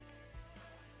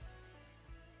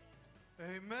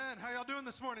Amen. How y'all doing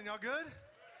this morning? Y'all good?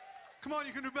 Come on,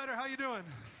 you can do better. How you doing?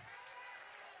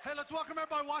 Hey, let's welcome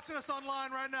everybody watching us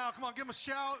online right now. Come on, give them a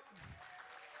shout.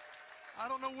 I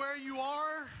don't know where you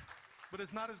are, but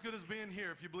it's not as good as being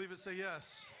here. If you believe it, say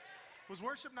yes. Was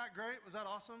worship not great? Was that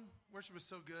awesome? Worship was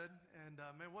so good. And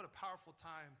man, what a powerful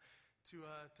time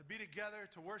to be together,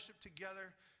 to worship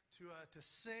together, to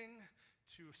sing,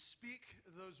 to speak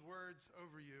those words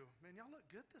over you. Man, y'all look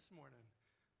good this morning.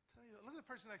 Tell you, look at the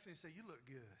person next to you and say, you look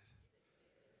good.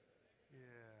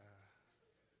 Yeah.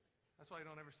 That's why you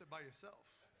don't ever sit by yourself.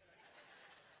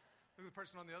 Look at the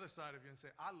person on the other side of you and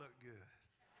say, I look good.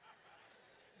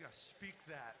 You gotta speak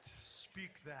that.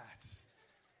 Speak that.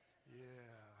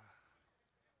 Yeah.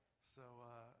 So,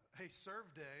 hey, Serve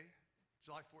Day,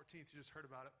 July 14th, you just heard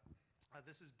about it.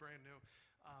 This is brand new.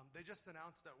 They just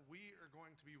announced that we are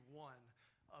going to be one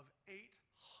of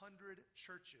 800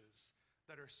 churches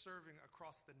that are serving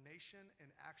across the nation and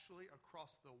actually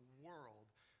across the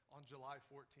world on July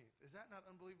 14th. Is that not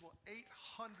unbelievable?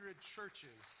 800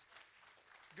 churches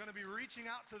going to be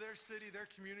reaching out to their city, their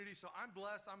community. So I'm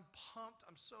blessed. I'm pumped.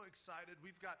 I'm so excited.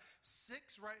 We've got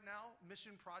 6 right now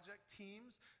mission project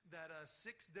teams that 6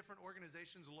 different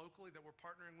organizations locally that we're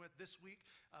partnering with this week.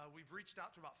 We've reached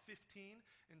out to about 15.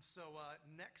 And so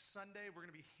next Sunday, we're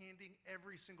going to be handing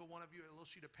every single one of you a little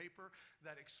sheet of paper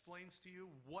that explains to you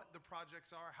what the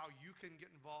projects are, how you can get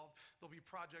involved. There'll be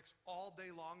projects all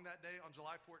day long that day on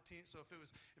July 14th. So if it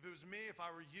was me, if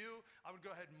I were you, I would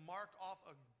go ahead and mark off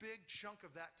a big chunk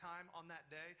of that time on that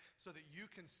day so that you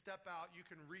can step out, you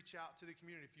can reach out to the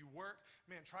community. If you work,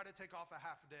 man, try to take off a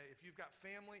half a day. If you've got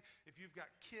family, if you've got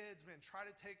kids, man, try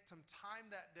to take some time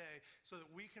that day so that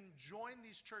we can join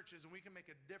these churches and we can make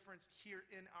a difference here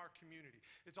in our community.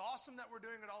 It's awesome that we're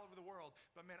doing it all over the world,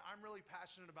 but man, I'm really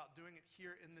passionate about doing it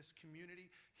here in this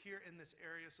community, here in this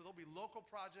area. So there'll be local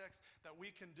projects that we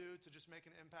can do to just make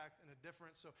an impact and a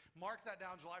difference. So mark that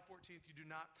down, July 14th. You do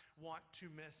not want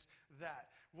to miss that.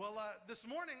 Well, this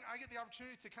morning, I get the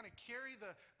opportunity to kind of carry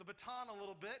the baton a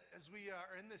little bit as we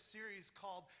are in this series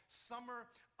called Summer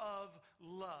of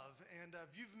Love. And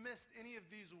if you've missed any of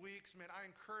these weeks, man, I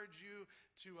encourage you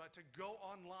to go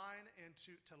online and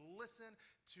to listen,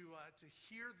 to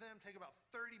hear them. Take about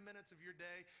 30 minutes of your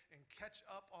day and catch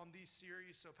up on these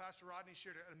series. So Pastor Rodney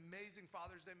shared an amazing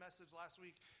Father's Day message last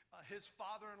week. His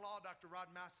father-in-law, Dr.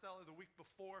 Rod Masteller, the week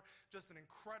before, just an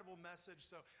incredible message.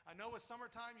 So I know with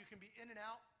summertime, you can be in and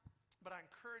out. But I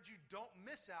encourage you, don't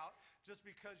miss out just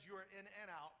because you are in and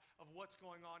out of what's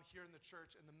going on here in the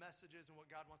church and the messages and what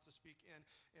God wants to speak in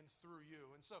and through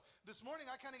you. And so this morning,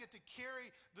 I kind of get to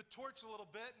carry the torch a little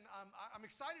bit, and I'm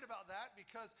excited about that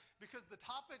because the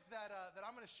topic that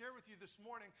I'm going to share with you this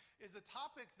morning is a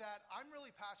topic that I'm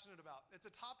really passionate about. It's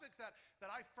a topic that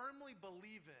I firmly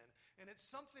believe in, and it's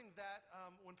something that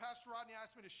when Pastor Rodney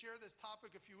asked me to share this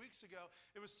topic a few weeks ago,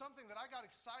 it was something that I got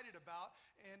excited about,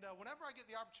 and whenever I get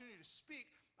the opportunity to speak,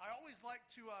 I always like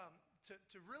to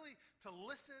really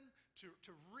listen,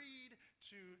 to read,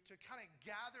 to kind of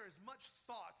gather as much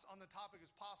thoughts on the topic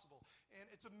as possible. And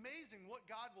it's amazing what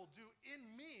God will do in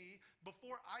me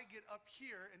before I get up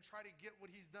here and try to get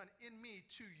what he's done in me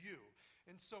to you.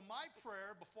 And so my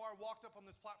prayer before I walked up on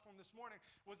this platform this morning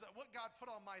was that what God put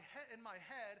on in my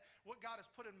head, what God has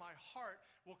put in my heart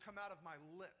will come out of my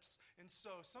lips. And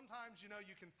so sometimes, you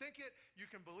can think it, you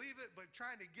can believe it, but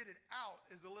trying to get it out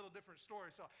is a little different story.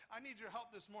 So I need your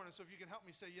help this morning. So if you can help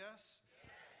me say yes.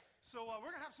 So we're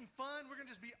going to have some fun. We're going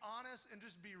to just be honest and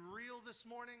just be real this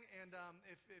morning. And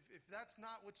if that's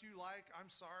not what you like, I'm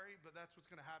sorry, but that's what's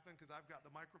going to happen because I've got the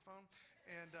microphone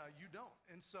and you don't.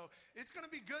 And so it's going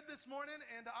to be good this morning,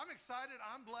 and I'm excited.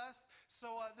 I'm blessed.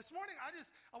 So this morning,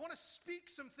 I want to speak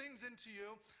some things into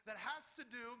you that has to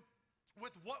do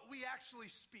with what we actually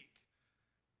speak.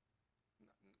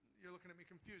 You're looking at me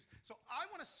confused. So I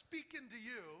want to speak into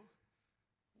you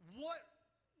what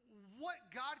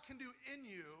God can do in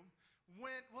you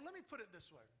let me put it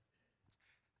this way.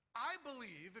 I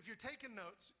believe if you're taking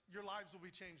notes, your lives will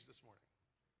be changed this morning.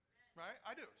 Right?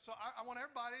 I do. So I want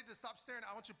everybody to stop staring.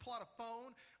 I want you to pull out a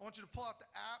phone. I want you to pull out the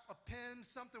app, a pen,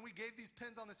 something. We gave these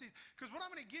pens on the seats. Because what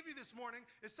I'm going to give you this morning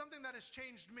is something that has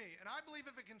changed me. And I believe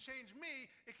if it can change me,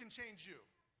 it can change you.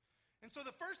 And so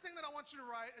the first thing that I want you to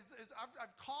write is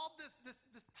I've called this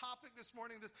topic this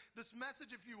morning, this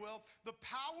message, if you will, the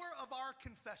power of our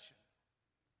confession.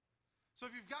 So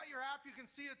if you've got your app, you can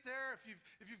see it there. If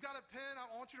you've got a pen, I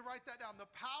want you to write that down.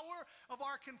 The power of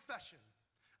our confession.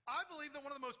 I believe that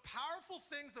one of the most powerful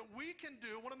things that we can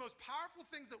do, one of the most powerful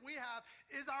things that we have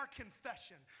is our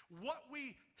confession, what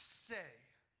we say.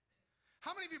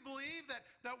 How many of you believe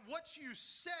that what you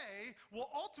say will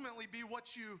ultimately be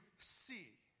what you see?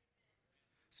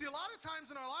 See, a lot of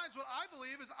times in our lives, what I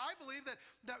believe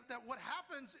that what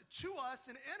happens to us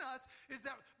and in us is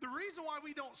that the reason why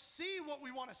we don't see what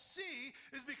we want to see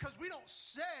is because we don't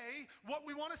say what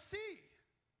we want to see.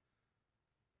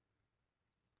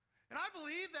 And I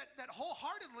believe that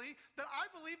wholeheartedly, that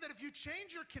I believe that if you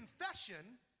change your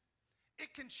confession,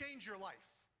 it can change your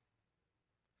life.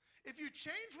 If you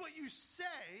change what you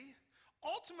say,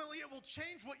 ultimately it will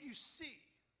change what you see.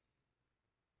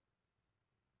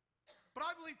 But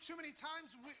I believe too many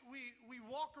times we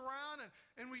walk around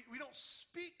and we don't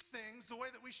speak things the way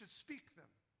that we should speak them.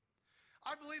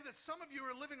 I believe that some of you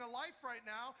are living a life right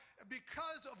now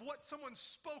because of what someone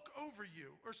spoke over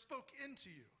you or spoke into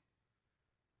you.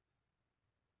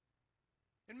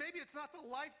 And maybe it's not the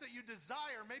life that you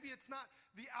desire. Maybe it's not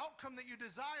the outcome that you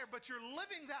desire, but you're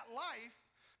living that life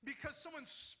because someone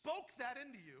spoke that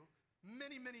into you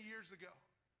many, many years ago.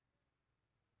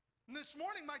 And this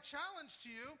morning, my challenge to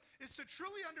you is to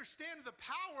truly understand the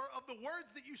power of the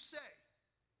words that you say.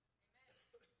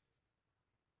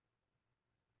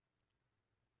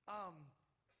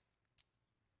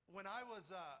 When I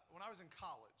was in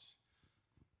college,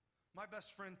 my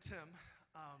best friend Tim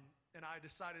and I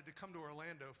decided to come to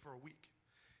Orlando for a week.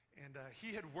 And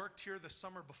he had worked here the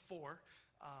summer before.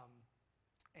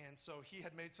 And so he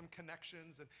had made some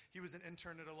connections, and he was an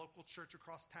intern at a local church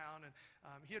across town, and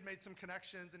he had made some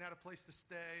connections and had a place to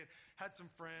stay and had some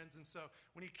friends. And so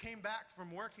when he came back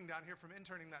from working down here, from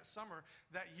interning that summer,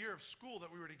 that year of school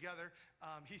that we were together,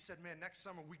 he said, man, next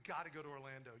summer we got to go to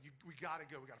Orlando. We got to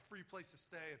go. We got a free place to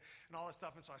stay and all that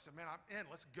stuff. And so I said, man, I'm in.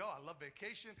 Let's go. I love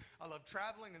vacation. I love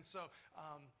traveling. And so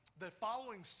the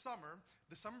following summer,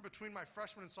 the summer between my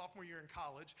freshman and sophomore year in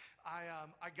college,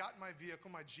 I got in my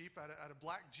vehicle, my Jeep. I had a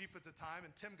black Jeep at the time,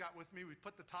 and Tim got with me. We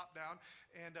put the top down,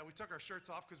 and we took our shirts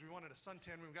off because we wanted a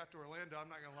suntan when we got to Orlando. I'm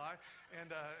not going to lie.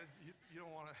 And you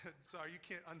don't want to, sorry, you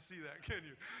can't unsee that, can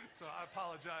you? So I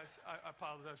apologize. I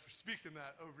apologize for speaking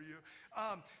that over you.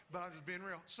 But I'm just being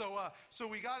real. So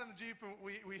we got in the Jeep, and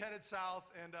we headed south,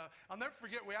 and I'll never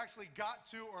forget, we actually got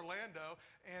to Orlando,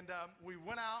 and we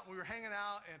went out, and we were hanging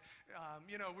out, and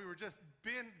we were just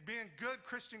being good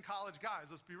Christian college guys,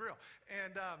 let's be real.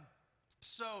 And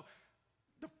so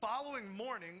the following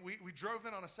morning, we drove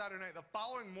in on a Saturday night. The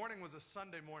following morning was a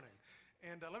Sunday morning.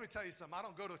 And let me tell you something, I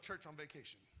don't go to a church on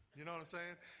vacation. You know what I'm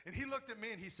saying? And he looked at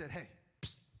me and he said, hey,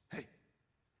 psst,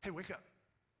 hey, wake up.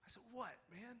 I said, what,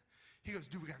 man? He goes,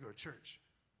 dude, we got to go to church.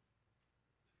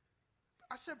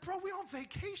 I said, bro, we on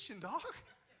vacation, dog.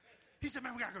 He said,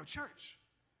 man, we got to go to church.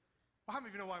 Well, how many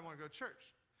of you know why I want to go to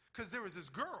church? Because there was this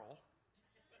girl,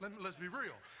 let's be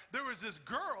real. There was this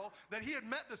girl that he had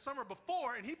met the summer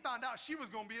before, and he found out she was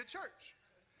going to be at church.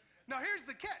 Now, here's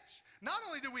the catch. Not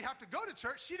only did we have to go to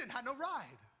church, she didn't have no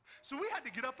ride. So we had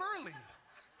to get up early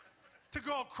to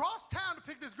go across town to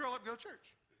pick this girl up and go to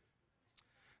church.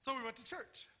 So we went to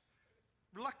church.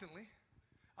 Reluctantly,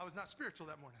 I was not spiritual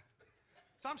that morning.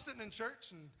 So I'm sitting in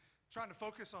church and trying to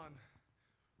focus on,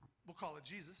 we'll call it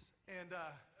Jesus, and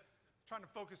trying to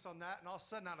focus on that, and all of a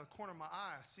sudden, out of the corner of my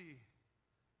eye, I see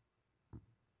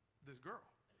this girl.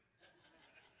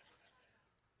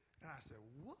 And I said,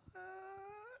 what?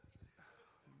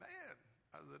 Man,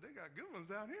 I said, they got good ones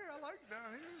down here. I like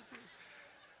down here.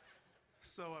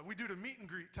 So we do the meet and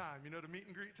greet time. You know the meet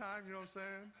and greet time? You know what I'm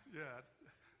saying? Yeah.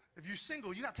 If you're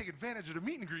single, you got to take advantage of the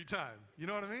meet and greet time. You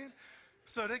know what I mean?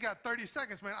 So they got 30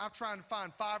 seconds, man. I'm trying to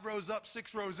find 5 rows up,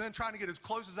 6 rows in, trying to get as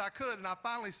close as I could. And I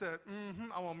finally said,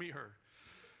 I want to meet her.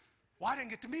 Well, I didn't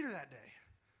get to meet her that day.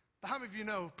 But how many of you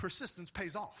know persistence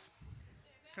pays off?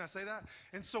 Can I say that?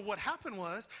 And so what happened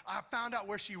was I found out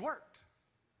where she worked.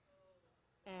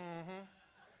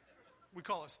 We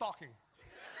call it stalking.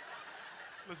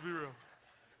 Let's be real.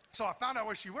 So I found out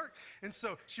where she worked. And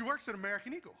so she works at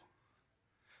American Eagle.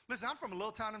 Listen, I'm from a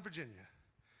little town in Virginia.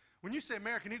 When you say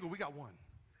American Eagle, we got 1.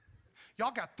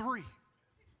 Y'all got 3.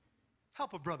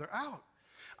 Help a brother out.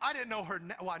 I didn't know her,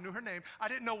 well, I knew her name. I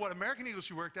didn't know what American Eagle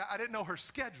she worked at. I didn't know her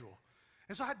schedule.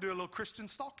 And so I had to do a little Christian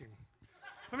stalking.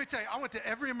 Let me tell you, I went to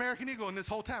every American Eagle in this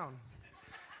whole town.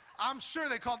 I'm sure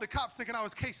they called the cops thinking I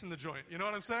was casing the joint. You know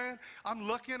what I'm saying? I'm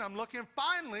looking.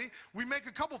 Finally, we make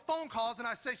a couple phone calls, and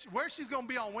I say, where she's going to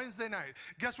be on Wednesday night.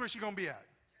 Guess where she's going to be at?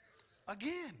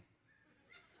 Again.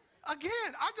 I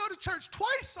go to church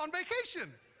twice on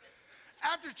vacation.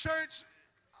 After church,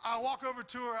 I walk over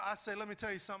to her. I say, let me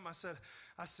tell you something. I said,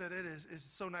 it's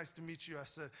so nice to meet you. I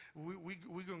said,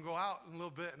 we're going to go out in a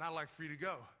little bit, and I'd like for you to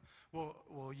go.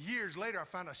 Well, years later, I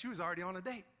found out she was already on a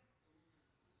date.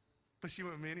 but she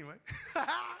went with me anyway.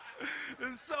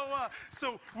 And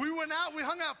so we went out, we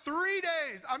hung out 3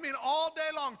 days. I mean, all day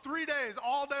long, 3 days,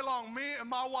 all day long, me and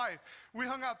my wife. We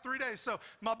hung out 3 days. So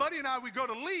my buddy and I, we go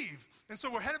to leave. And so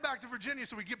we're headed back to Virginia.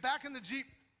 So we get back in the Jeep.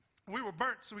 We were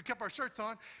burnt, so we kept our shirts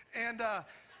on. And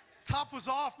top was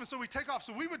off, and so we take off.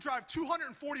 So we would drive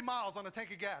 240 miles on a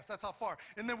tank of gas. That's how far.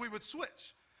 And then we would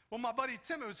switch. Well, my buddy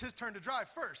Tim, it was his turn to drive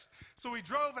first. So we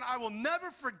drove, and I will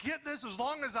never forget this as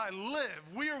long as I live.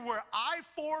 We are where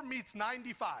I-4 meets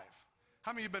 95.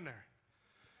 How many of you been there?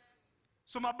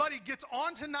 So my buddy gets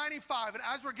onto 95, and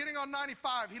as we're getting on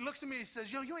 95, he looks at me, he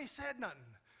says, yo, you ain't said nothing.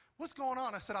 What's going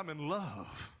on? I said, I'm in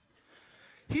love.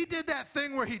 He did that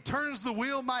thing where he turns the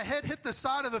wheel. My head hit the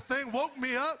side of the thing, woke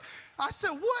me up. I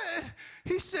said, what?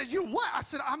 He said, you what? I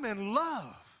said, I'm in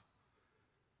love.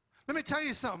 Let me tell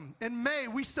you something. In May,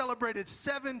 we celebrated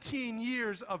 17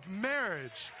 years of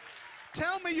marriage.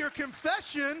 Tell me your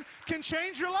confession can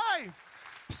change your life.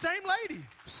 Same lady,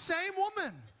 same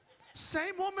woman,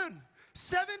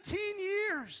 17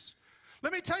 years.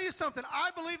 Let me tell you something.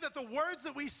 I believe that the words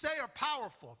that we say are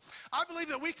powerful. I believe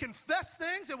that we confess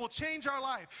things that will change our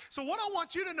life. So what I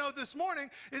want you to know this morning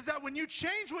is that when you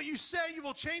change what you say, you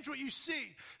will change what you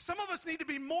see. Some of us need to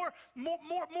be more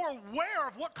aware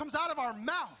of what comes out of our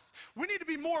mouth. We need to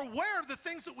be more aware of the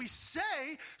things that we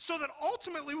say so that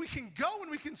ultimately we can go and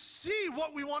we can see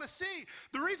what we want to see.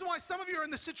 The reason why some of you are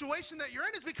in the situation that you're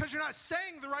in is because you're not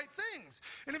saying the right things.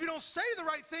 And if you don't say the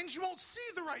right things, you won't see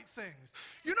the right things.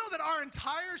 You know that our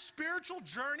entire spiritual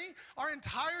journey, our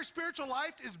entire spiritual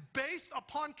life is based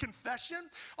upon confession.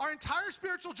 Our entire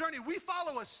spiritual journey, we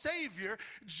follow a Savior,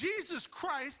 Jesus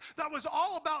Christ, that was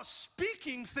all about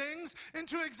speaking things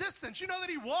into existence. You know that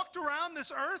he walked around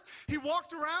this earth, he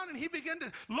walked around and he began to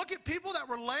look at people that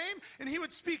were lame and he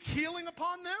would speak healing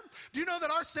upon them. Do you know that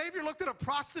our Savior looked at a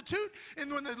prostitute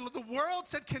and when the world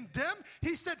said condemn,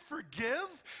 he said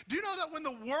forgive? Do you know that when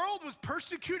the world was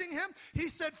persecuting him, he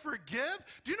said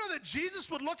forgive? Do you know that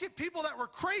Jesus would look at people that were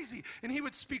crazy and he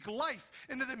would speak life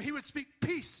into them. He would speak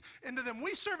peace into them.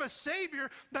 We serve a Savior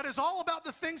that is all about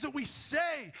the things that we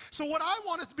say. So what I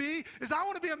want to be is I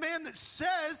want to be a man that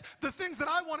says the things that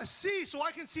I want to see so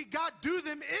I can see God do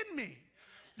them in me.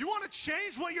 You want to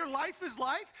change what your life is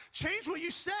like? Change what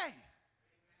you say.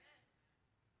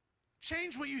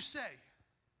 Change what you say.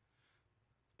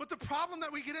 But the problem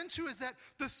that we get into is that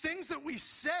the things that we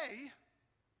say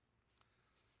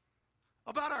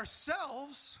about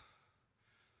ourselves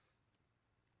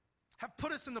have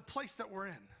put us in the place that we're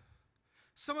in.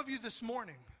 Some of you this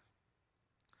morning,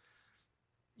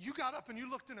 you got up and you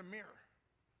looked in a mirror,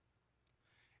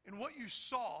 and what you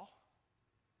saw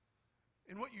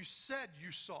and what you said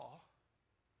you saw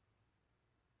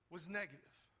was negative.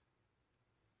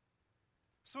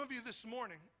 Some of you this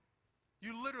morning,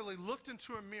 you literally looked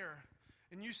into a mirror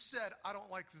and you said, I don't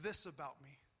like this about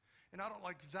me, and I don't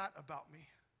like that about me.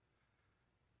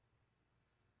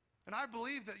 And I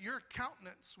believe that your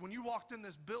countenance, when you walked in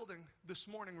this building this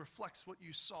morning, reflects what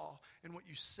you saw and what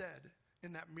you said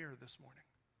in that mirror this morning.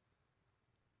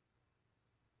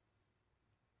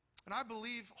 And I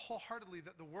believe wholeheartedly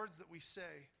that the words that we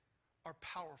say are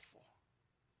powerful.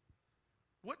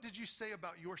 What did you say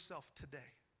about yourself today?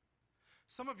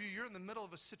 Some of you, you're in the middle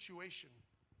of a situation,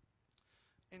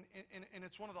 and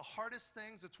it's one of the hardest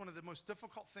things, it's one of the most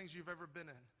difficult things you've ever been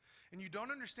in. And you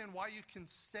don't understand why you can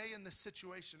stay in this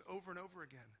situation over and over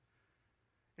again.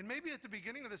 And maybe at the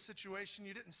beginning of the situation,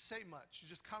 you didn't say much. You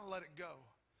just kind of let it go.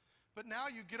 But now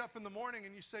you get up in the morning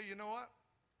and you say, you know what?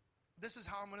 This is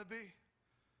how I'm going to be.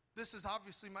 This is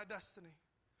obviously my destiny.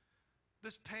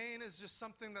 This pain is just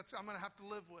something that I'm going to have to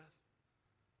live with.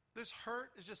 This hurt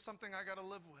is just something I got to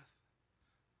live with.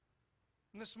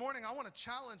 And this morning, I want to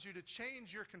challenge you to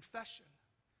change your confession,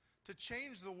 to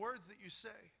change the words that you say.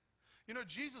 You know,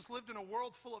 Jesus lived in a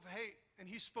world full of hate, and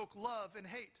he spoke love and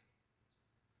hate.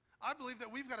 I believe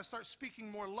that we've got to start speaking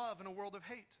more love in a world of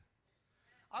hate.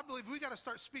 I believe we've got to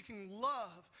start speaking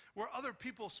love where other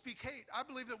people speak hate. I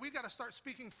believe that we've got to start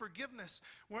speaking forgiveness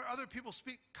where other people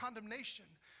speak condemnation.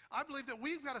 I believe that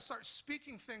we've got to start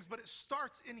speaking things, but it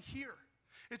starts in here.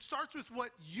 It starts with what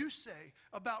you say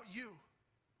about you.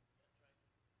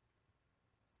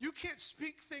 You can't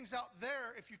speak things out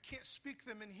there if you can't speak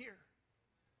them in here.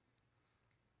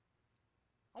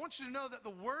 I want you to know that the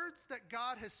words that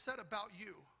God has said about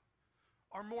you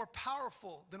are more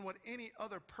powerful than what any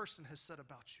other person has said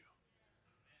about you.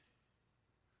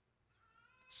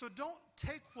 So don't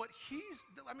take what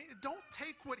don't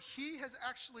take what he has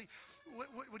actually,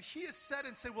 what he has said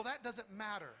and say, well, that doesn't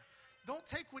matter. Don't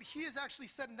take what he has actually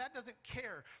said and that doesn't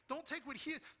care. Don't take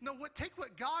take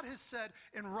what God has said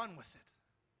and run with it.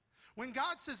 When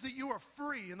God says that you are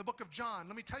free in the book of John,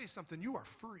 let me tell you something, you are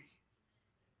free.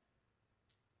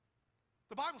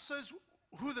 The Bible says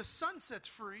who the Son sets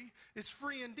free is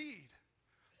free indeed.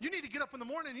 You need to get up in the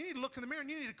morning, you need to look in the mirror, and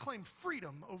you need to claim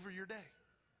freedom over your day.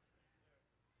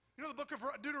 You know, the book of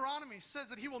Deuteronomy says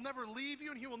that he will never leave you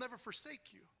and he will never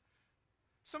forsake you.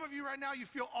 Some of you right now, you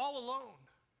feel all alone.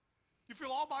 You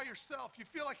feel all by yourself. You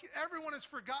feel like everyone has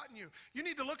forgotten you. You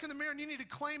need to look in the mirror and you need to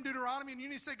claim Deuteronomy and you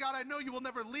need to say, God, I know you will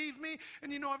never leave me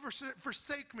and you know never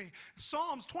forsake me.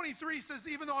 Psalms 23 says,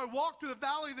 even though I walk through the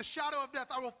valley of the shadow of death,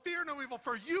 I will fear no evil,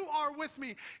 for you are with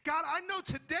me. God, I know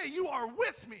today you are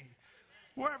with me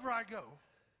wherever I go.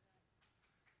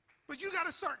 But you got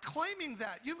to start claiming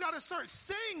that. You've got to start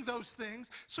saying those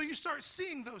things so you start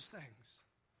seeing those things.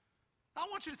 I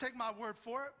want you to take my word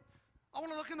for it. I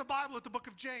want to look in the Bible at the book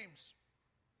of James.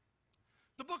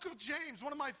 The book of James,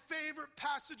 one of my favorite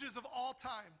passages of all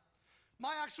time.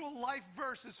 My actual life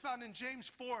verse is found in James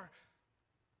 4,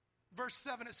 verse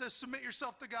 7. It says, submit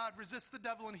yourself to God, resist the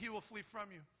devil, and he will flee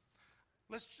from you.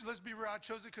 Let's be real. I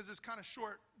chose it because it's kind of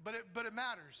short, but it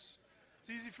matters. It's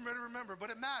easy for me to remember, but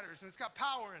it matters, and it's got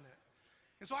power in it.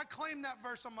 And so I claim that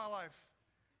verse on my life.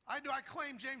 I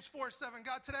claim James 4:7.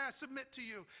 God, today I submit to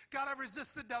you. God, I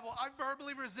resist the devil. I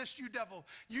verbally resist you, devil.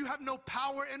 You have no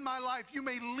power in my life. You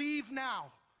may leave now.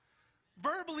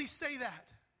 Verbally say that.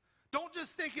 Don't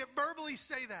just think it. Verbally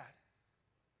say that.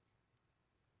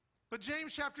 But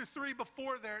James chapter 3,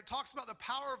 before there, it talks about the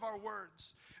power of our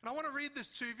words. And I want to read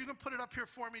this to you. If you can put it up here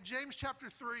for me. James chapter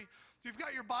 3. If you've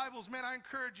got your Bibles, man, I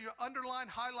encourage you, underline,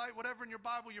 highlight, whatever in your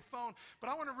Bible, your phone. But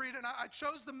I want to read it. And I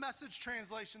chose the Message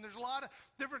translation. There's a lot of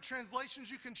different translations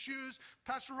you can choose.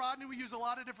 Pastor Rodney, we use a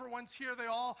lot of different ones here. They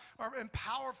all are in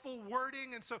powerful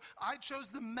wording. And so I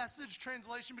chose the Message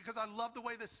translation because I love the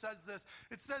way this says this.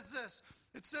 It says this.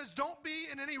 It says, don't be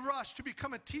in any rush to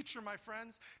become a teacher, my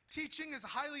friends. Teaching is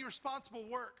highly responsible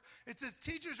work. It says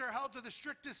teachers are held to the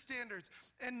strictest standards,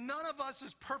 and none of us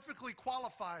is perfectly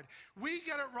qualified. We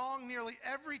get it wrong nearly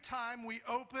every time we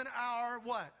open our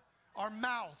what? Our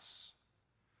mouths.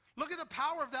 Look at the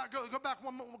power of that. Go back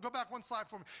one slide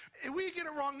for me. We get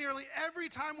it wrong nearly every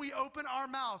time we open our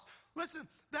mouths. Listen,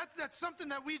 that's something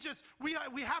that we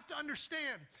have to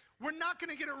understand. We're not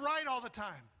going to get it right all the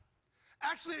time.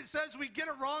 Actually, it says we get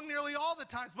it wrong nearly all the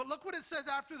times. But look what it says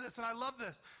after this, and I love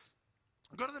this.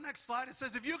 Go to the next slide. It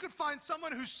says, if you could find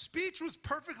someone whose speech was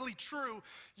perfectly true,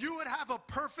 you would have a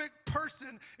perfect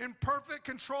person in perfect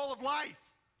control of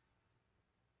life.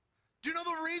 Do you know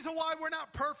the reason why we're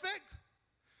not perfect?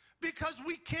 Because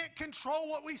we can't control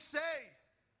what we say.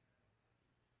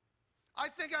 I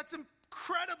think that's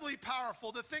incredibly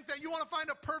powerful to think that you want to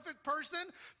find a perfect person,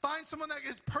 find someone that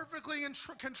is perfectly in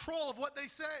control of what they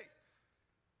say.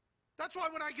 That's why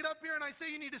when I get up here and I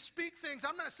say you need to speak things,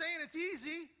 I'm not saying it's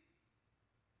easy.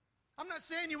 I'm not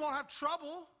saying you won't have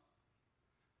trouble.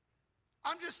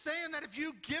 I'm just saying that if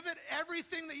you give it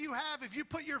everything that you have, if you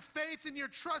put your faith and your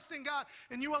trust in God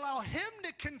and you allow Him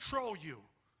to control you,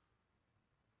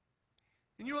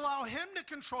 and you allow Him to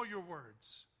control your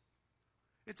words,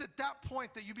 it's at that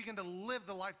point that you begin to live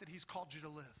the life that He's called you to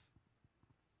live.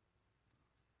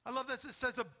 I love this. It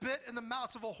says a bit in the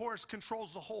mouth of a horse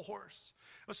controls the whole horse.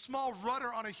 A small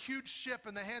rudder on a huge ship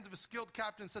in the hands of a skilled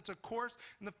captain sets a course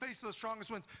in the face of the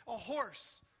strongest winds. A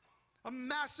horse, a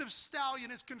massive stallion,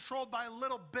 is controlled by a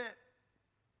little bit.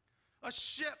 A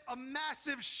ship, a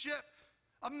massive ship,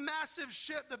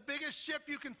 the biggest ship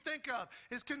you can think of,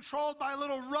 is controlled by a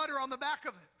little rudder on the back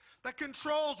of it that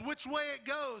controls which way it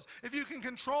goes. If you can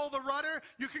control the rudder,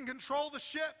 you can control the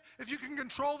ship. If you can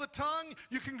control the tongue,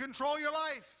 you can control your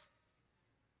life.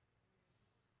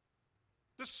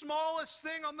 The smallest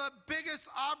thing on the biggest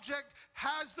object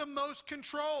has the most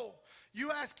control.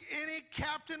 You ask any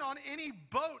captain on any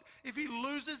boat, if he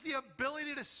loses the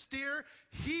ability to steer,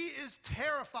 he is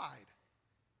terrified.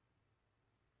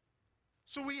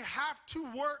 So we have to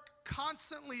work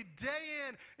constantly, day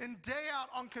in and day out,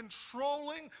 on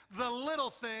controlling the little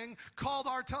thing called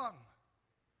our tongue.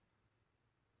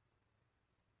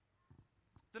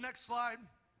 The next slide,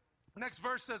 the next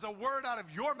verse says, a word out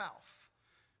of your mouth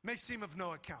may seem of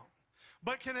no account,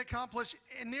 but can accomplish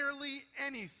nearly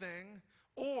anything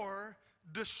or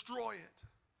destroy it.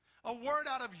 A word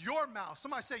out of your mouth.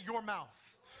 Somebody say your mouth.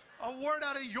 A word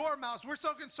out of your mouth. We're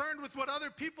so concerned with what other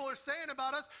people are saying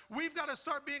about us. We've got to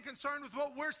start being concerned with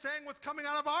what we're saying, what's coming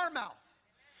out of our mouth.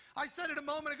 I said it a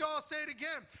moment ago, I'll say it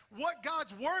again. What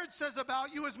God's word says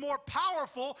about you is more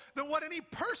powerful than what any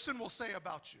person will say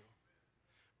about you.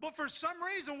 But for some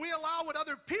reason, we allow what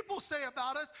other people say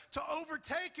about us to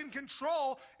overtake and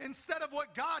control instead of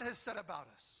what God has said about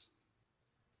us.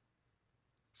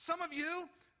 Some of you,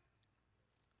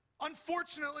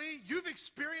 Unfortunately, you've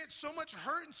experienced so much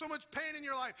hurt and so much pain in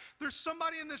your life. There's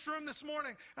somebody in this room this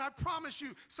morning, and I promise you,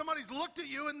 somebody's looked at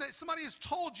you and somebody has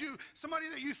told you, somebody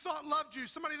that you thought loved you,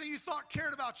 somebody that you thought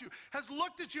cared about you, has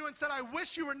looked at you and said, I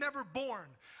wish you were never born.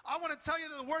 I want to tell you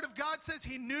that the Word of God says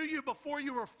He knew you before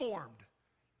you were formed.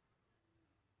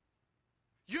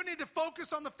 You need to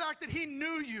focus on the fact that He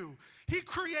knew you. He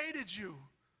created you.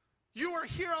 You are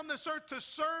here on this earth to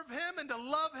serve Him and to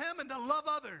love Him and to love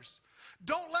others.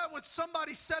 Don't let what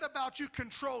somebody said about you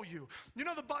control you. You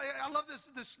know, I love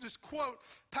this quote.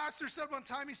 Pastor said one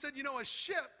time, he said, you know, a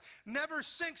ship never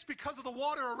sinks because of the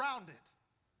water around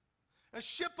it. A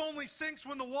ship only sinks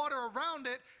when the water around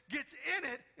it gets in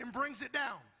it and brings it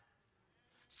down.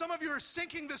 Some of you are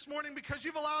sinking this morning because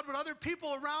you've allowed what other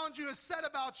people around you have said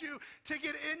about you to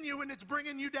get in you, and it's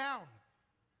bringing you down.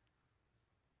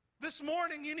 This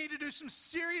morning, you need to do some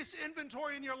serious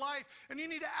inventory in your life, and you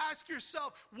need to ask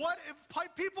yourself, what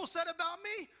if people said about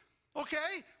me?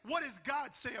 Okay, what does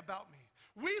God say about me?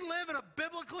 We live in a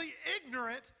biblically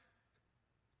ignorant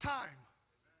time.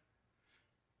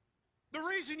 The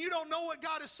reason you don't know what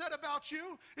God has said about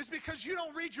you is because you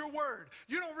don't read your word.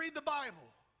 You don't read the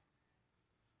Bible.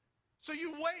 So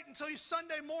you wait until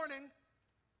Sunday morning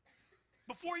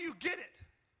before you get it.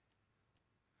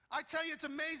 I tell you, it's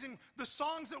amazing, the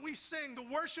songs that we sing, the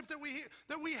worship that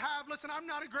we have. Listen, I'm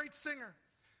not a great singer.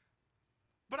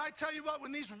 But I tell you what,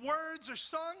 when these words are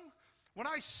sung, when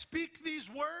I speak these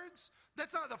words,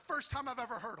 that's not the first time I've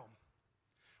ever heard them.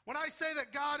 When I say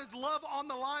that God is love on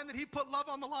the line, that He put love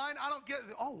on the line, I don't get,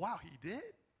 oh, wow, He did?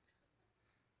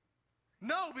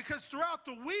 No, because throughout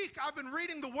the week, I've been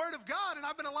reading the Word of God, and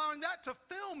I've been allowing that to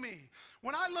fill me.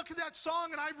 When I look at that song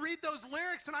and I read those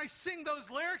lyrics and I sing those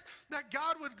lyrics, that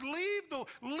God would leave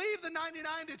the 99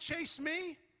 to chase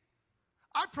me,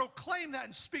 I proclaim that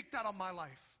and speak that on my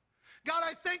life. God,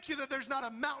 I thank you that there's not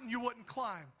a mountain you wouldn't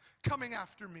climb coming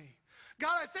after me.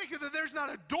 God, I thank you that there's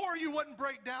not a door you wouldn't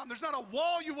break down. There's not a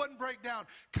wall you wouldn't break down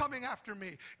coming after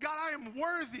me. God, I am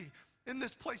worthy in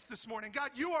this place this morning. God,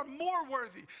 you are more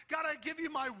worthy. God, I give you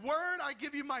my word. I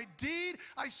give you my deed.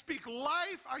 I speak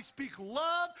life. I speak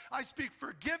love. I speak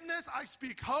forgiveness. I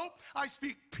speak hope. I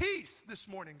speak peace this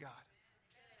morning, God.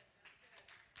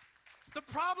 The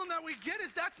problem that we get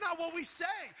is that's not what we say.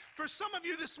 For some of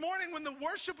you this morning, when the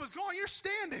worship was going, you're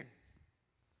standing.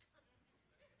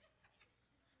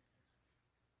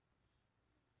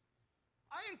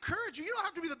 I encourage you, you don't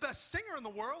have to be the best singer in the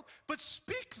world, but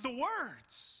speak the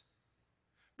words.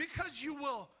 Because you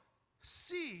will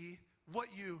see what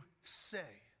you say.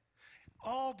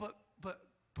 Oh,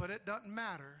 but it doesn't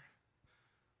matter.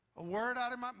 A word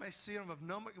out of my may see of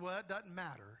no, well, it doesn't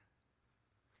matter.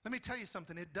 Let me tell you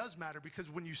something. It does matter, because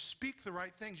when you speak the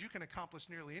right things, you can accomplish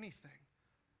nearly anything.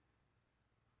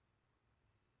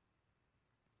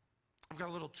 I've got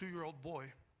a little 2-year-old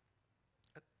boy,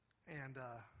 and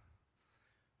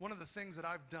one of the things that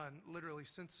I've done literally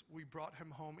since we brought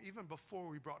him home, even before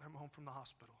we brought him home from the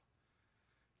hospital,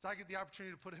 is I get the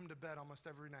opportunity to put him to bed almost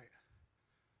every night.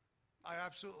 I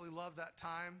absolutely love that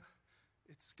time.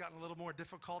 It's gotten a little more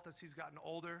difficult as he's gotten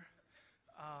older.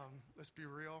 Let's be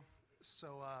real.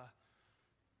 So,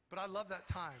 but I love that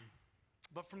time.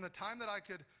 But from the time that I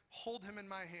could hold him in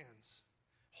my hands,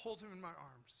 hold him in my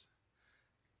arms,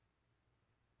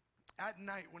 at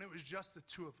night when it was just the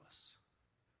two of us,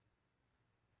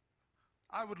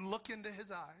 I would look into his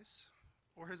eyes,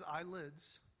 or his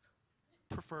eyelids,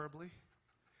 preferably,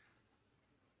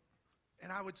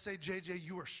 and I would say, JJ,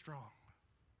 you are strong.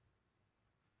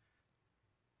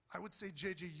 I would say,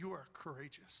 JJ, you are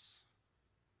courageous.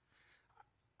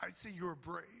 I'd say, you are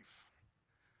brave.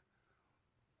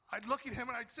 I'd look at him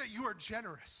and I'd say, you are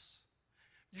generous.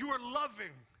 You are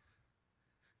loving.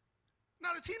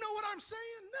 Now, does he know what I'm saying?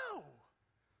 No.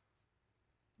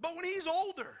 But when he's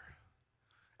older,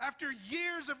 after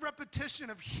years of repetition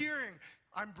of hearing,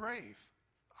 I'm brave,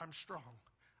 I'm strong,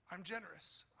 I'm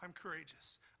generous, I'm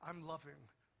courageous, I'm loving,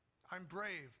 I'm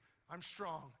brave, I'm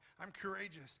strong, I'm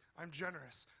courageous, I'm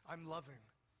generous, I'm loving.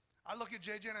 I look at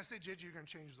JJ and I say, JJ, you're going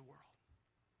to change the world.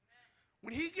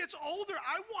 When he gets older,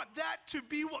 I want that to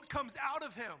be what comes out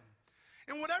of him.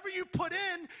 And whatever you put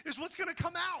in is what's going to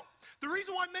come out. The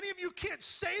reason why many of you can't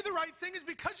say the right thing is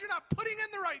because you're not putting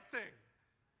in the right thing.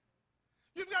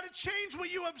 You've got to change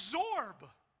what you absorb.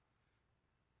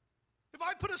 If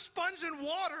I put a sponge in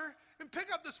water and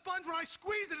pick up the sponge, when I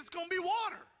squeeze it, it's going to be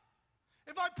water.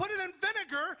 If I put it in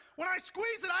vinegar, when I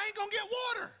squeeze it, I ain't going to get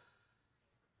water.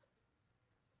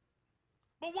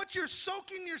 But what you're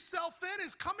soaking yourself in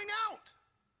is coming out.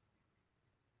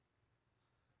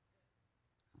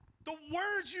 The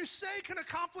words you say can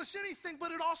accomplish anything,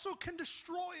 but it also can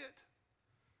destroy it.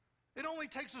 It only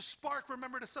takes a spark,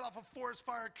 remember, to set off a forest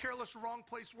fire. A careless, wrong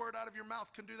place word out of your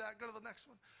mouth can do that. Go to the next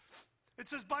one. It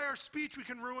says, by our speech we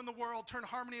can ruin the world, turn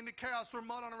harmony into chaos, throw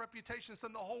mud on a reputation,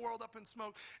 send the whole world up in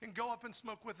smoke, and go up in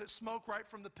smoke with it, smoke right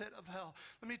from the pit of hell.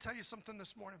 Let me tell you something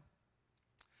this morning.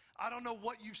 I don't know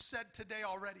what you've said today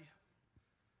already.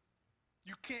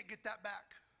 You can't get that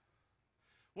back.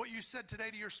 What you said today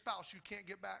to your spouse, you can't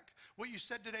get back. What you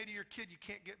said today to your kid, you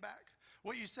can't get back.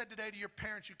 What you said today to your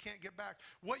parents, you can't get back.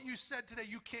 What you said today,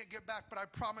 you can't get back, but I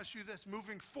promise you this,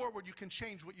 moving forward, you can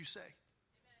change what you say. Amen.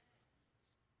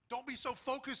 Don't be so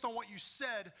focused on what you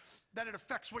said that it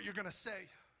affects what you're going to say.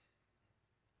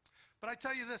 But I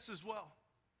tell you this as well,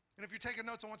 and if you're taking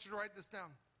notes, I want you to write this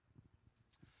down.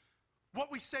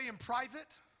 What we say in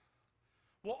private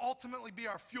will ultimately be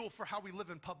our fuel for how we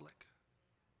live in public.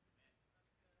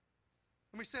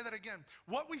 Let me say that again.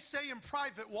 What we say in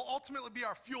private will ultimately be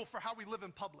our fuel for how we live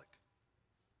in public.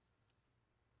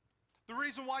 The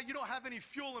reason why you don't have any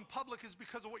fuel in public is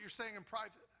because of what you're saying in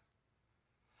private.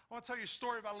 I want to tell you a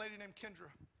story about a lady named Kendra.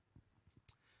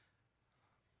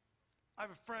 I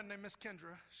have a friend named Miss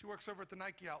Kendra. She works over at the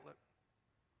Nike outlet.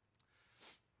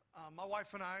 My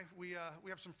wife and I, we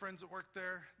have some friends that work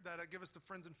there that give us the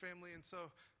friends and family. And so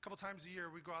a couple times a year,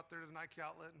 we go out there to the Nike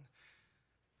outlet. And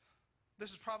this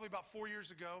is probably about 4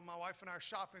 years ago. My wife and I are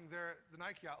shopping there at the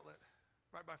Nike outlet,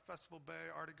 right by Festival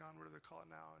Bay, Artegon, whatever they call it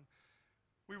now. And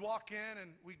we walk in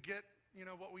and we get,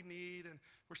 what we need. And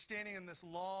we're standing in this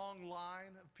long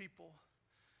line of people.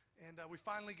 And we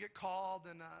finally get called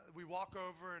and we walk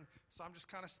over. And so I'm just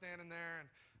kind of standing there. And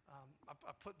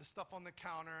I put the stuff on the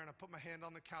counter and I put my hand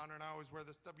on the counter. And I always wear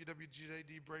this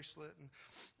WWJD bracelet. And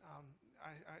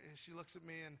she looks at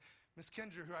me and Miss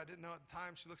Kendra, who I didn't know at the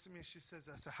time, she looks at me and she says,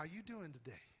 I said, how you doing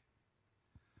today?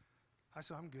 I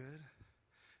said, I'm good.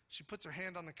 She puts her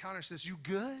hand on the counter and says, you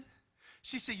good?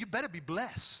 She said, you better be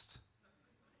blessed.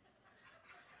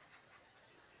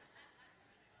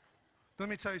 Let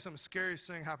me tell you something. Scariest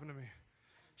thing happened to me.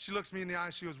 She looks me in the eye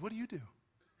and she goes, what do you do?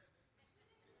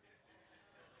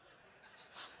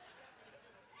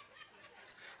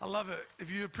 I love it. If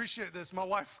you appreciate this, my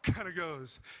wife kind of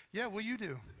goes, yeah, what do you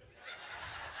do?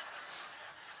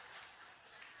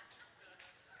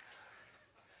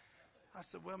 I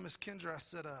said, well, Miss Kendra, I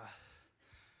said,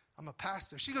 I'm a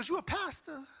pastor. She goes, you a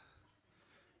pastor?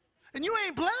 And you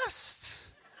ain't blessed?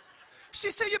 She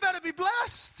said, you better be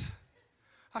blessed.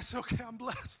 I said, okay, I'm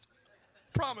blessed.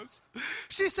 Promise.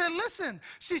 She said, listen.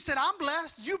 She said, I'm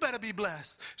blessed. You better be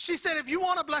blessed. She said, if you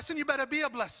want a blessing, you better be a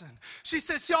blessing. She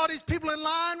said, see all these people in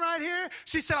line right here?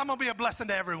 She said, I'm going to be a blessing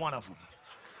to every one of them.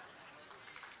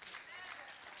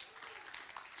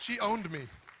 She owned me.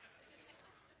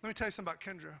 Let me tell you something about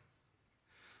Kendra.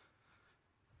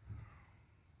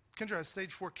 Kendra has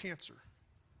stage 4 cancer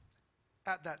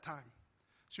at that time.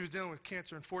 She was dealing with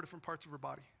cancer in 4 different parts of her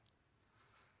body.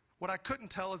 What I couldn't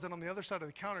tell is that on the other side of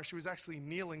the counter, she was actually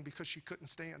kneeling because she couldn't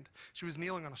stand. She was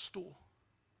kneeling on a stool.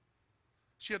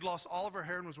 She had lost all of her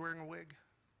hair and was wearing a wig.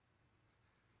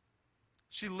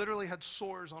 She literally had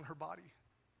sores on her body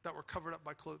that were covered up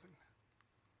by clothing.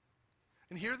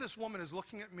 And here this woman is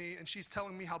looking at me and she's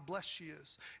telling me how blessed she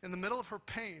is. In the middle of her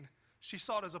pain, she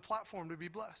saw it as a platform to be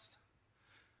blessed.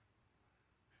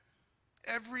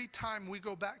 Every time we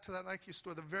go back to that Nike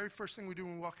store, the very first thing we do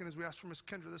when we walk in is we ask for Miss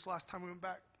Kendra. This last time we went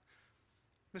back,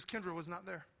 Miss Kendra was not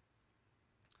there.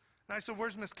 And I said,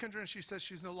 where's Miss Kendra? And she says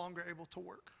she's no longer able to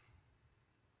work.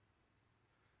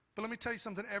 But let me tell you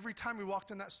something. Every time we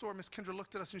walked in that store, Miss Kendra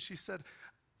looked at us and she said,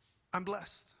 I'm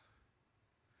blessed.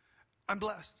 I'm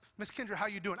blessed. Miss Kendra, how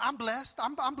you doing? I'm blessed.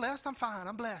 I'm blessed. I'm fine.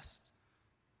 I'm blessed.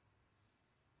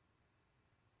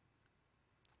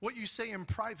 What you say in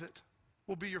private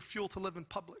will be your fuel to live in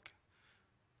public.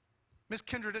 Miss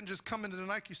Kendra didn't just come into the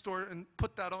Nike store and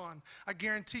put that on. I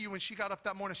guarantee you when she got up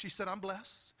that morning, she said, I'm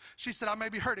blessed. She said, I may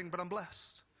be hurting, but I'm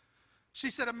blessed. She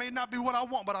said, it may not be what I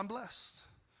want, but I'm blessed.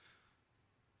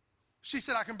 She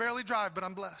said, I can barely drive, but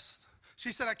I'm blessed.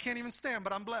 She said, I can't even stand,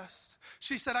 but I'm blessed.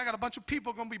 She said, I got a bunch of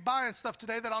people going to be buying stuff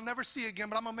today that I'll never see again,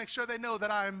 but I'm going to make sure they know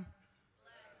that I'm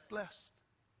blessed.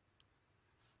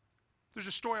 There's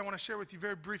a story I want to share with you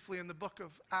very briefly in the book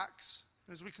of Acts.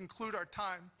 As we conclude our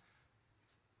time,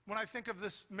 when I think of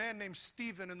this man named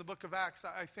Stephen in the book of Acts,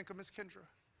 I think of Miss Kendra.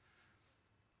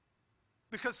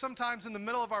 Because sometimes in the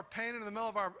middle of our pain, in the middle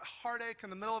of our heartache, in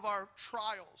the middle of our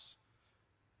trials,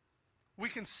 we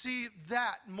can see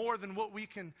that more than what we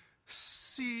can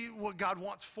see what God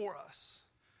wants for us.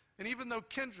 And even though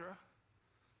Kendra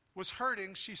was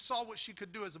hurting, she saw what she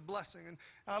could do as a blessing. And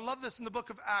I love this in the book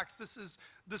of Acts. This is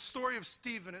the story of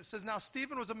Stephen. It says, now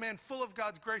Stephen was a man full of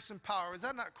God's grace and power. Is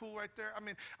that not cool right there? I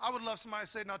mean, I would love somebody to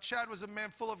say, now Chad was a man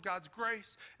full of God's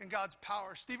grace and God's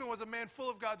power. Stephen was a man full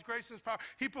of God's grace and his power.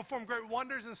 He performed great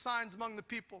wonders and signs among the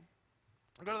people.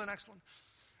 I'll go to the next one.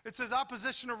 It says,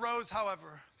 opposition arose,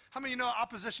 however. How many of you know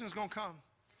opposition is going to come?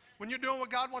 When you're doing what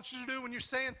God wants you to do, when you're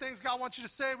saying things God wants you to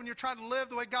say, when you're trying to live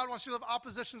the way God wants you to live,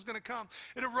 opposition is going to come.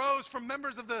 It arose from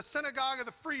members of the synagogue of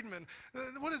the freedmen.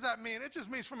 What does that mean? It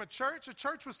just means from a church. A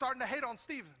church was starting to hate on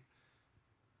Stephen.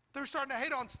 They were starting to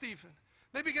hate on Stephen.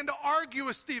 They began to argue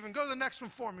with Stephen. Go to the next one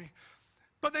for me.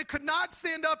 But they could not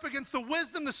stand up against the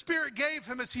wisdom the Spirit gave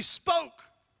him as he spoke.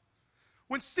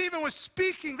 When Stephen was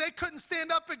speaking, they couldn't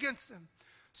stand up against him.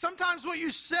 Sometimes what you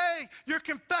say, your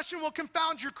confession will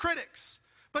confound your critics,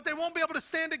 but they won't be able to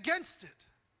stand against it.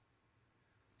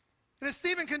 And as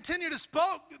Stephen continued to speak,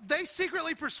 they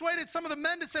secretly persuaded some of the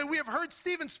men to say, we have heard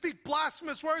Stephen speak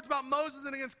blasphemous words about Moses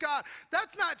and against God.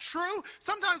 That's not true.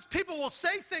 Sometimes people will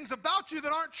say things about you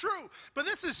that aren't true. But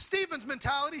this is Stephen's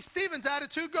mentality, Stephen's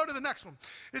attitude. Go to the next one.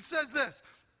 It says this.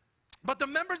 But the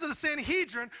members of the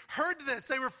Sanhedrin heard this.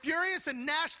 They were furious and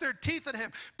gnashed their teeth at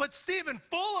him. But Stephen,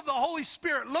 full of the Holy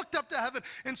Spirit, looked up to heaven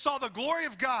and saw the glory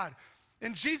of God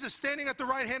and Jesus standing at the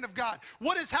right hand of God.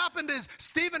 What has happened is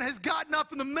Stephen has gotten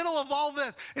up in the middle of all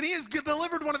this, and he has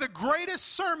delivered one of the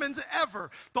greatest sermons ever.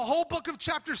 The whole book of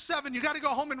chapter 7, you got to go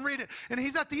home and read it. And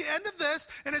he's at the end of this,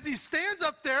 and as he stands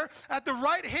up there at the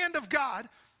right hand of God,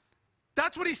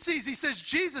 that's what he sees. He says,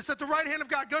 Jesus at the right hand of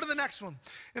God. Go to the next one.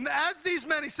 And as these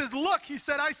men, he says, look, he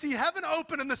said, I see heaven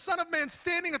open and the Son of Man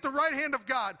standing at the right hand of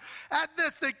God. At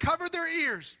this, they covered their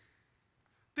ears.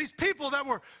 These people that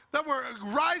were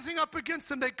rising up against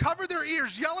him, they covered their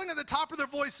ears, yelling at the top of their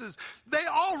voices. They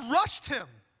all rushed him.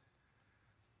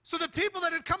 So the people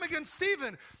that had come against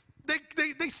Stephen,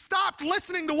 they stopped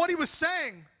listening to what he was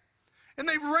saying. And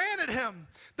they ran at him.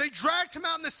 They dragged him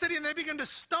out in the city and they began to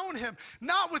stone him,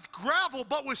 not with gravel,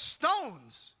 but with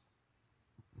stones.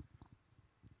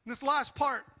 And this last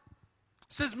part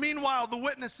says, meanwhile, the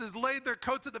witnesses laid their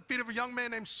coats at the feet of a young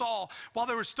man named Saul. While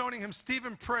they were stoning him,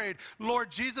 Stephen prayed, Lord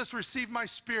Jesus, receive my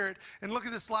spirit. And look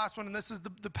at this last one, and this is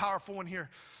the powerful one here.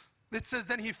 It says,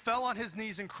 then he fell on his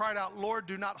knees and cried out, Lord,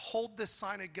 do not hold this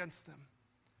sign against them.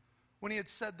 When he had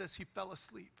said this, he fell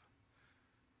asleep.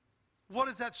 What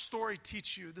does that story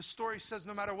teach you? The story says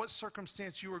no matter what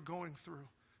circumstance you are going through,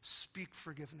 speak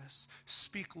forgiveness,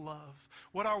 speak love.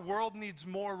 What our world needs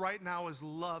more right now is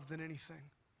love than anything.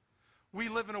 We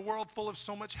live in a world full of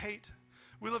so much hate.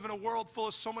 We live in a world full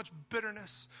of so much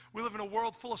bitterness. We live in a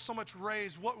world full of so much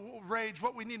rage.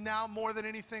 What we need now more than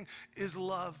anything is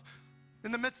love.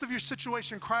 In the midst of your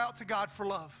situation, cry out to God for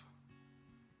love.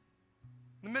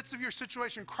 In the midst of your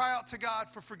situation, cry out to God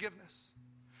for forgiveness.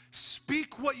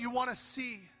 Speak what you want to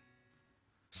see.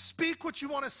 Speak what you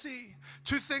want to see.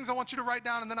 2 things I want you to write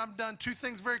down and then I'm done. 2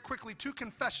 things very quickly. 2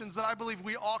 confessions that I believe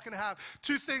we all can have.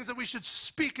 2 things that we should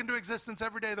speak into existence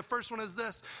every day. The first one is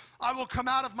this. I will come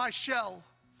out of my shell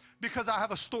because I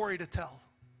have a story to tell.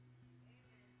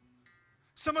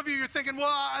 Some of you, you're thinking,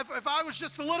 well, if I was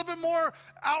just a little bit more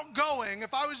outgoing,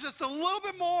 if I was just a little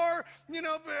bit more,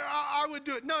 I would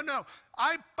do it. No.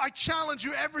 I challenge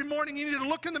you every morning. You need to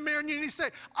look in the mirror and you need to say,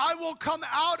 I will come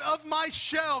out of my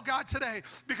shell, God, today,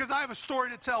 because I have a story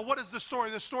to tell. What is the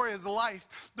story? The story is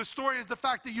life. The story is the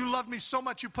fact that you love me so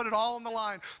much you put it all on the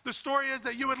line. The story is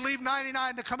that you would leave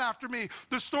 99 to come after me.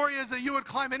 The story is that you would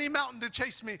climb any mountain to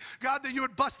chase me. God, that you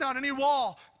would bust down any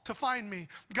wall to find me.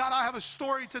 God, I have a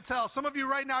story to tell. Some of you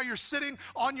right now, you're sitting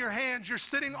on your hands, you're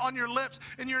sitting on your lips,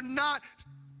 and you're not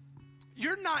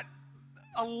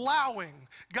allowing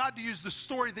God to use the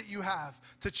story that you have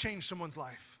to change someone's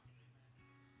life.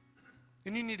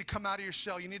 And you need to come out of your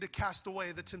shell. You need to cast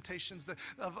away the temptations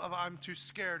of I'm too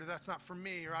scared, or that's not for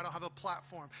me, or I don't have a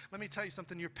platform. Let me tell you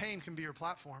something. Your pain can be your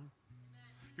platform.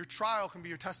 Your trial can be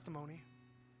your testimony.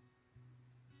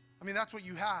 I mean, that's what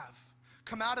you have.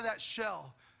 Come out of that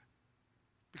shell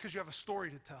because you have a story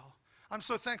to tell. I'm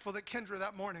so thankful that Kendra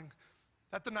that morning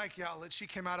at the Nike outlet, she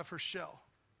came out of her shell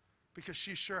because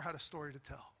she sure had a story to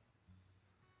tell.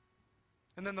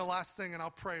 And then the last thing, and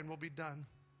I'll pray and we'll be done,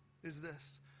 is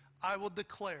this. I will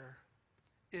declare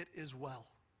it is well.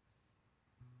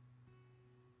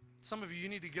 Some of you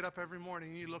need to get up every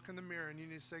morning, you need to look in the mirror and you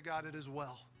need to say, God, it is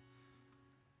well.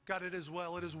 God, it is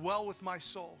well. It is well with my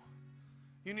soul.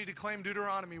 You need to claim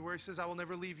Deuteronomy where he says, I will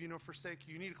never leave you nor forsake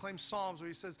you. You need to claim Psalms where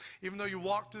he says, even though you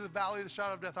walk through the valley of the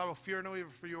shadow of death, I will fear no evil,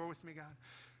 for you are with me, God.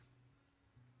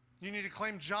 You need to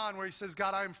claim John where he says,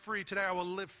 God, I am free. Today I will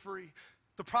live free.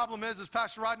 The problem is, as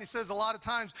Pastor Rodney says, a lot of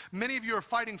times, many of you are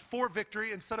fighting for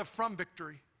victory instead of from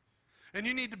victory. And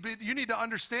you need to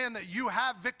understand that you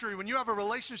have victory. When you have a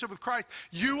relationship with Christ,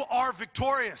 you are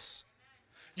victorious.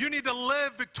 You need to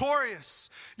live victorious.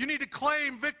 You need to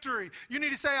claim victory. You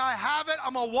need to say, I have it,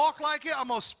 I'm going to walk like it, I'm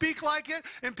going to speak like it,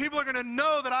 and people are going to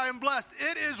know that I am blessed.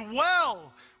 It is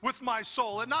well with my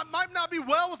soul. It might not be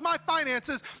well with my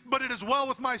finances, but it is well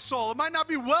with my soul. It might not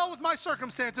be well with my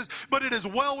circumstances, but it is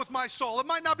well with my soul. It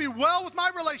might not be well with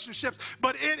my relationships,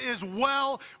 but it is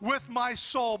well with my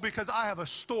soul because I have a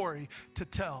story to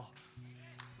tell.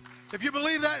 If you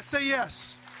believe that, say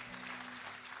yes.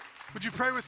 Would you pray with me?